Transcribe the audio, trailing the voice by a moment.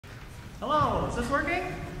Hello, is this working?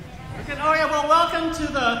 Okay. Oh yeah, well welcome to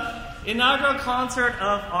the inaugural concert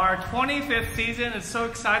of our 25th season. It's so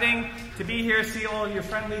exciting to be here, see all your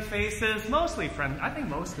friendly faces. Mostly friendly, I think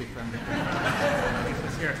mostly friendly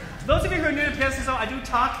faces here. For those of you who are new to PSSO, I do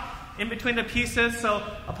talk in between the pieces, so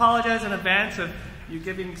apologize in advance if you're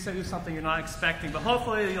giving you something you're not expecting, but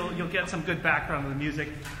hopefully you'll get some good background with the music,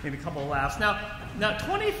 maybe a couple of laughs. Now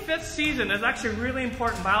 25th season is actually a really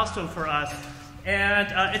important milestone for us.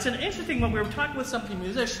 And it's an interesting one. We were talking with some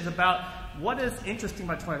musicians about what is interesting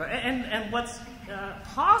about 25. And what's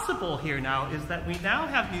possible here now is that we now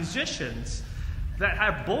have musicians that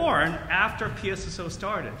are born after PSSO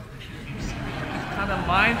started. It's kind of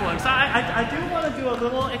mind-blowing. So I do want to do a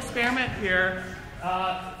little experiment here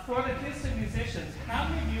for the kids and musicians. How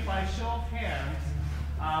many of you, by show of hands,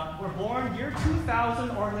 were born year 2000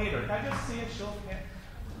 or later? Can I just see a show of hands?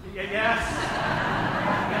 Yes. Yes.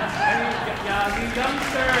 Yeah, the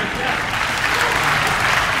youngsters, yes.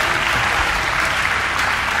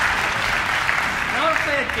 Now let's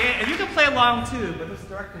play a game, and you can play along too, but it's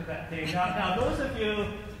directed that game. Now those of you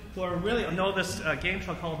who are really know this game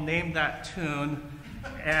show called Name That Tune,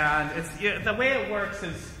 and it's the way it works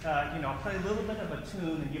is I'll play a little bit of a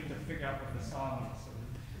tune, and you have to figure out what the song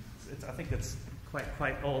is. So I think it's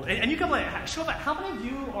quite old. And you can play, show that. How many of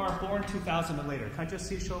you are born 2000 or later? Can I just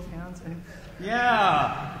see a show of hands?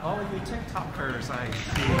 Yeah, all of you TikTokers, I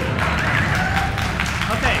see.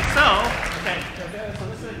 Okay, so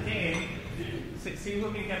this is a game. See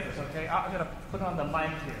who can get this, okay? I'm going to put on the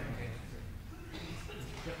mic here. Okay.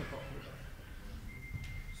 Difficult.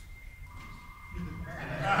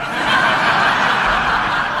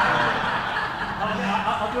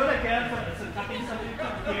 I'll do it again. I think some of you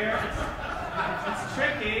can hear. It's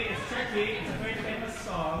tricky. It's a very famous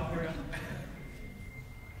song.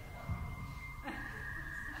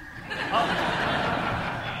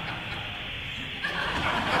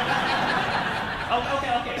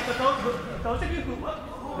 Okay. So those of you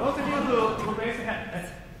who raised their hand,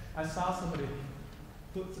 I saw somebody.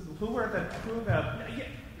 Who were the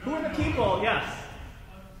people? Yes.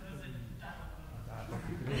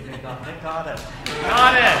 They got it.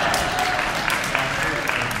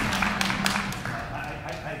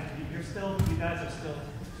 You guys are still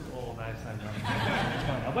too old. Well,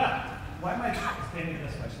 why am I standing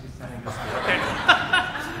this way? I should be standing this way. Okay.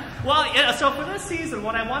 Well, yeah, so for this season,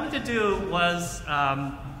 what I wanted to do was,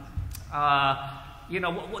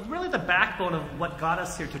 really the backbone of what got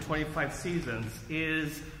us here to 25 seasons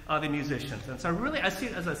is the musicians. And so really, I see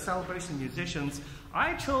it as a celebration of musicians.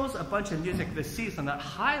 I chose a bunch of music this season that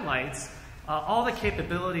highlights all the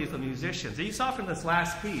capabilities of musicians. And you saw from this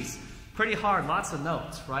last piece, pretty hard, lots of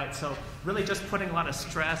notes, right? So really just putting a lot of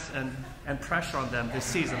stress and pressure on them this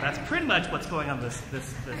season. That's pretty much what's going on this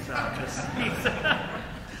piece.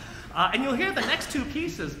 And you'll hear the next two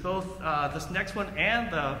pieces, both this next one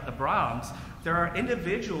and the Brahms. There are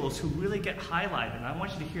individuals who really get highlighted, and I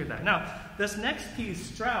want you to hear that. Now, this next piece,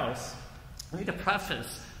 Strauss, I need to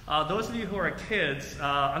preface, those of you who are kids,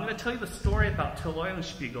 I'm going to tell you the story about Till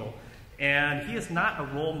Eulenspiegel, and he is not a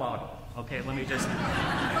role model. Okay, let me just be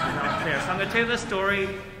clear. So I'm going to tell you this story.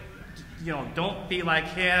 Don't be like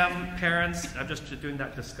him, parents. I'm just doing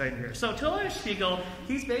that disclaimer here. So Till Eulenspiegel,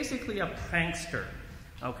 he's basically a prankster.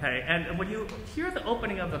 Okay, and when you hear the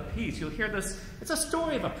opening of the piece, you'll hear this. It's a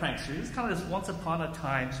story of a prankster. It's kind of this once upon a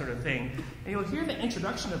time sort of thing. And you'll hear the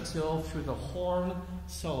introduction of Till through the horn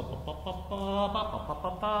solo.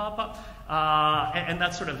 And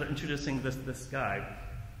that's sort of introducing this guy.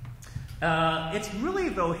 It's really,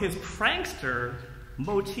 though, his prankster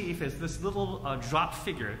motif is this little drop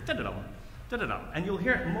figure, da-da-dum. And you'll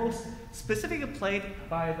hear it most specifically played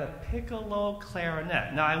by the piccolo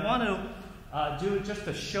clarinet. Now, I want to do just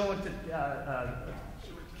a show it to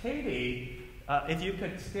Katie, if you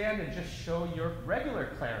could stand and just show your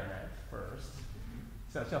regular clarinet first.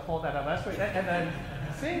 So hold that up. That's right. And then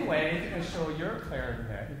same way, if you can show your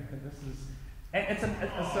clarinet.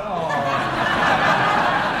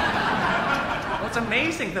 What's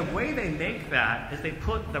amazing, the way they make that is they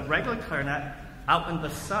put the regular clarinet out in the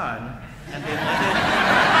sun and they let it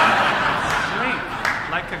shrink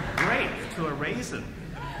like a grape to a raisin.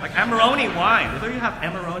 Like Amarone wine. Whether you have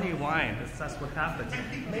Amarone wine, that's what happens.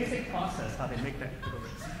 Amazing process how they make that.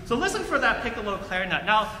 So listen for that piccolo clarinet.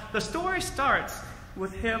 Now, the story starts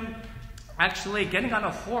with him actually getting on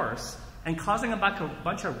a horse and causing a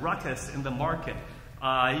bunch of ruckus in the market.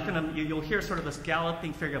 You'll hear sort of this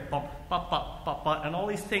galloping figure, bump, bump, bump, bump, bump, and all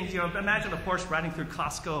these things. Imagine a horse riding through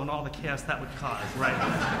Costco and all the chaos that would cause, right?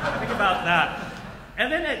 Think about that.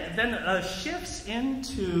 And then it shifts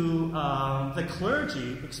into the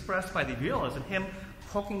clergy expressed by the violas and him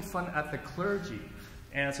poking fun at the clergy.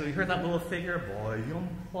 And so you hear that little figure, boy, yum,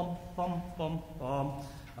 bum, bum, bum, bum.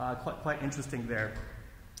 Quite interesting there.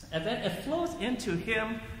 And then it flows into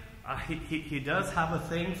him. He does have a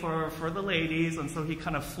thing for the ladies, and so he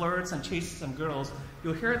kind of flirts and chases some girls.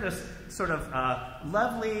 You'll hear this sort of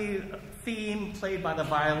lovely theme played by the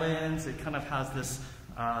violins. It kind of has this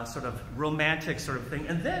sort of romantic sort of thing.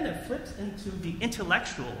 And then it flips into the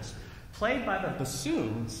intellectuals, played by the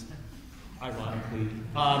bassoons, ironically.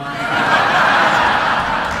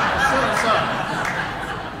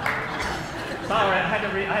 Sorry,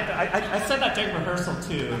 I said that during rehearsal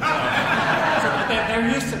too. So they're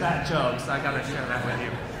used to that joke, so I gotta share that with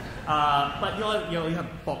you. But you have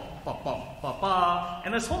ba, ba, ba, ba, ba.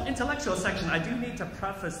 And this whole intellectual section, I do need to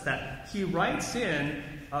preface that he writes in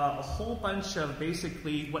a whole bunch of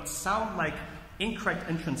basically what sound like incorrect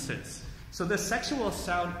entrances. So this section will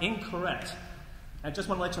sound incorrect. I just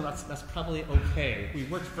want to let you know that's probably okay. We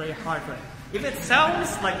worked very hard for it. If it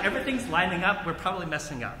sounds like everything's lining up, we're probably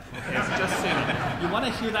messing up. Okay, so just so you know. You want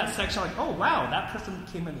to hear that section like, oh wow, that person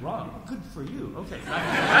came in wrong. Good for you. Okay,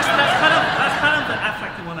 that's kind of the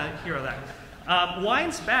affect you want to hear of that.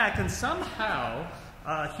 Winds back, and somehow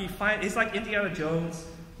he's like Indiana Jones.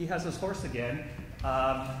 He has his horse again.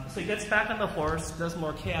 So he gets back on the horse, does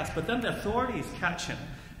more chaos, but then the authorities catch him.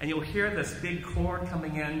 And you'll hear this big chord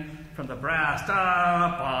coming in from the brass.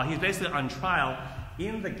 He's basically on trial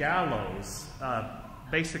in the gallows.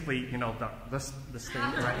 Basically, you know, this thing,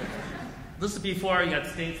 right? This is before you had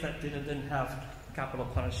states that didn't have capital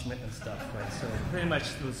punishment and stuff, right? So pretty much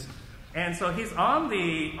it was. And so he's on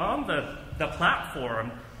the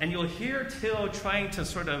platform, and you'll hear Till trying to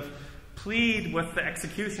sort of plead with the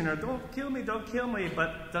executioner, don't kill me, but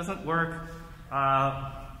it doesn't work.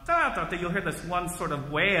 You'll hear this one sort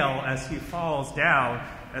of wail as he falls down,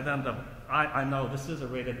 and then I know this is a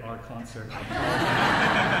rated R concert.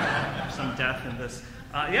 Some death in this.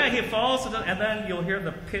 He falls, and then you'll hear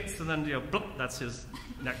the pits, and then bloop, that's his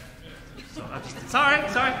neck. So sorry,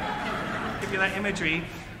 give you that imagery.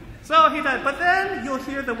 So he died, but then you'll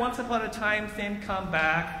hear the Once Upon a Time theme come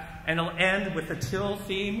back, and it'll end with the Till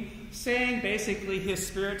theme, saying basically his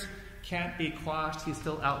spirit can't be quashed. He's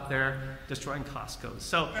still out there destroying Costco's.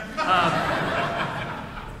 So,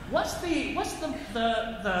 what's the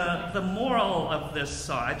moral of this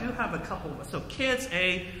song? I do have a couple. So, kids,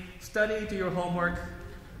 study, do your homework.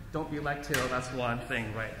 Don't be like Till. That's one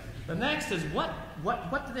thing, right? The next is what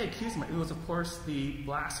did they accuse him of? It was, of course, the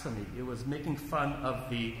blasphemy. It was making fun of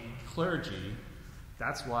the clergy.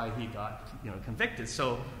 That's why he got convicted.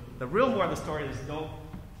 So, the real moral of the story is don't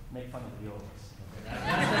make fun of the old.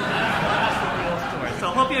 That's the real story. So I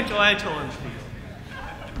hope you enjoy. Till and